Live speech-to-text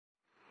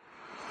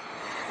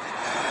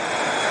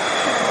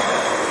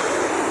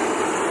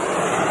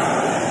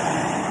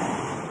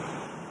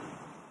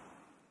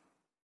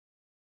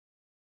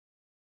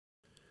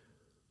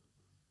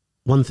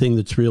One thing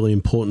that's really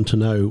important to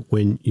know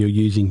when you're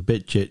using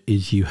BetJet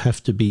is you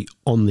have to be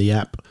on the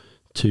app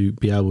to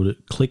be able to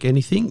click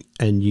anything,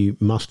 and you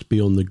must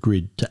be on the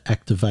grid to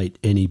activate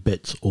any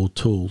bets or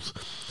tools.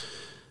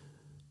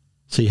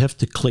 So you have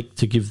to click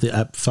to give the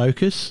app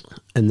focus,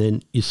 and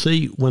then you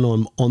see when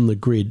I'm on the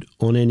grid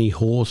on any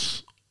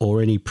horse or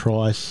any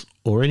price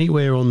or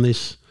anywhere on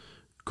this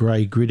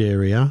grey grid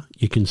area,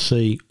 you can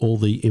see all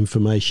the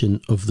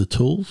information of the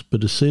tools.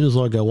 But as soon as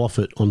I go off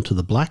it onto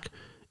the black,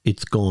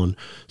 it's gone.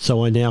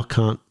 So I now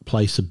can't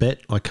place a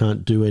bet. I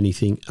can't do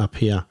anything up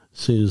here. As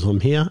soon as I'm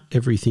here,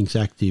 everything's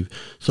active.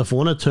 So if I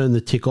want to turn the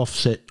tick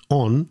offset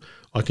on,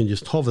 I can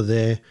just hover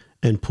there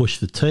and push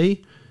the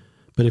T.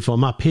 But if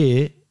I'm up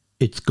here,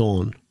 it's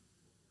gone.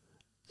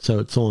 So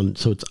it's on.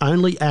 So it's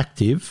only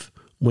active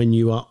when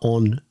you are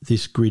on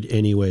this grid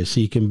anywhere. So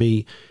you can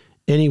be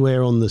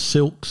anywhere on the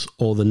silks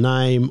or the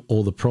name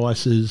or the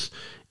prices,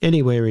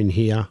 anywhere in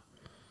here,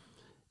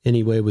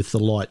 anywhere with the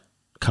light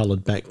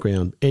coloured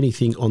background.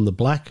 Anything on the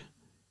black,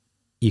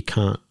 you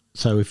can't.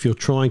 So if you're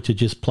trying to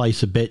just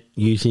place a bet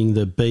using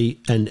the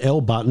B and L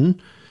button,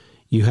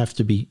 you have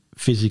to be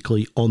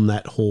physically on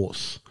that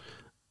horse.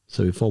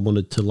 So if I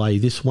wanted to lay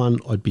this one,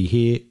 I'd be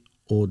here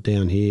or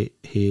down here,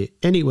 here,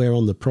 anywhere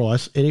on the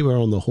price, anywhere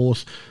on the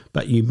horse,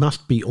 but you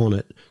must be on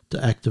it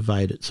to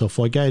activate it. So if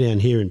I go down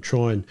here and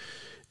try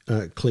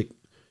and click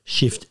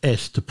Shift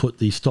S to put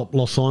the stop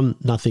loss on,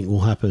 nothing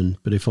will happen.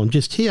 But if I'm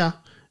just here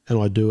and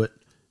I do it,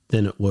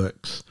 then it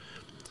works.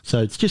 So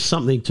it's just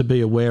something to be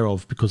aware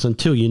of, because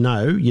until you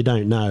know, you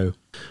don't know.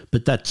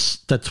 But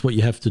that's what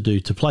you have to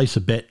do. To place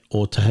a bet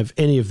or to have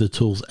any of the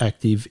tools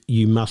active,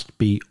 you must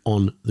be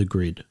on the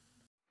grid.